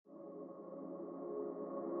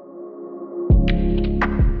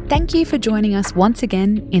Thank you for joining us once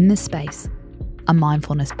again in The Space, a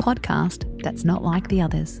mindfulness podcast that's not like the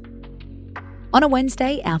others. On a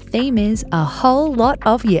Wednesday, our theme is a whole lot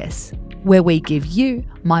of yes, where we give you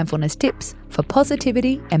mindfulness tips for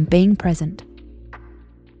positivity and being present.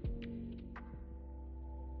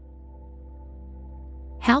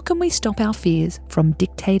 How can we stop our fears from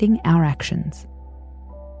dictating our actions?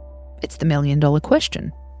 It's the million-dollar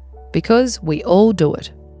question, because we all do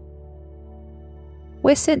it.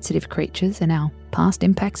 We're sensitive creatures and our past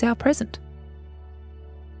impacts our present.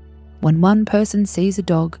 When one person sees a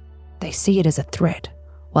dog, they see it as a threat,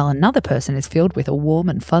 while another person is filled with a warm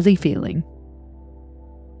and fuzzy feeling.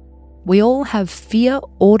 We all have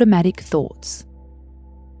fear-automatic thoughts.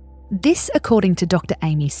 This, according to Dr.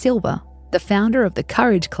 Amy Silver, the founder of the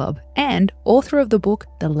Courage Club and author of the book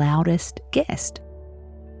The Loudest Guest.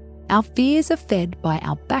 Our fears are fed by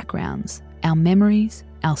our backgrounds, our memories,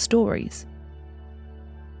 our stories.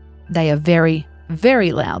 They are very,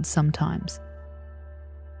 very loud sometimes.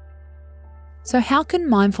 So how can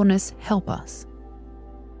mindfulness help us?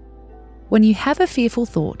 When you have a fearful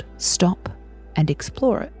thought, stop and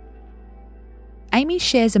explore it. Amy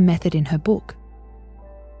shares a method in her book.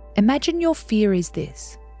 Imagine your fear is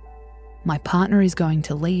this: my partner is going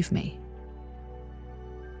to leave me.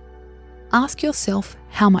 Ask yourself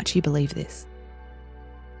how much you believe this.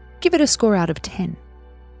 Give it a score out of 10.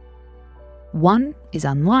 1 is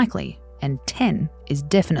unlikely and 10 is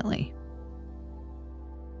definitely.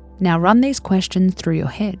 Now run these questions through your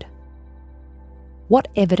head. What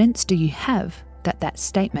evidence do you have that that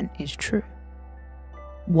statement is true?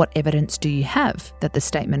 What evidence do you have that the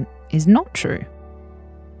statement is not true?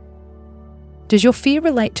 Does your fear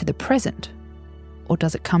relate to the present, or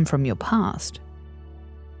does it come from your past?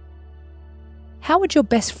 How would your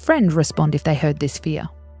best friend respond if they heard this fear?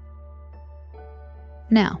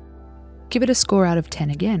 Now, give it a score out of 10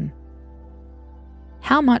 again.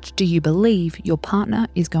 How much do you believe your partner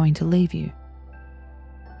is going to leave you?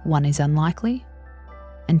 1 is unlikely,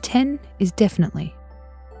 and 10 is definitely.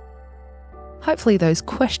 Hopefully those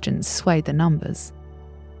questions sway the numbers.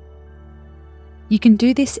 You can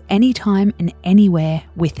do this anytime and anywhere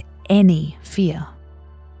with any fear.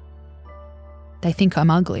 They think I'm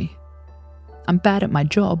ugly. I'm bad at my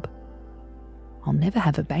job. I'll never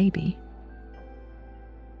have a baby.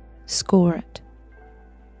 Score it.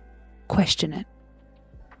 Question it.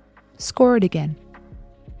 Score it again.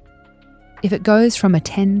 If it goes from a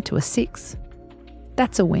 10 to a 6,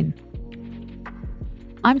 that's a win.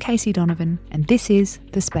 I'm Casey Donovan, and this is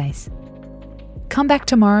The Space. Come back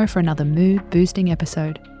tomorrow for another mood-boosting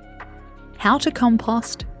episode. How to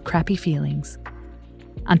compost crappy feelings.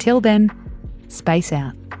 Until then, space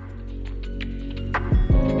out.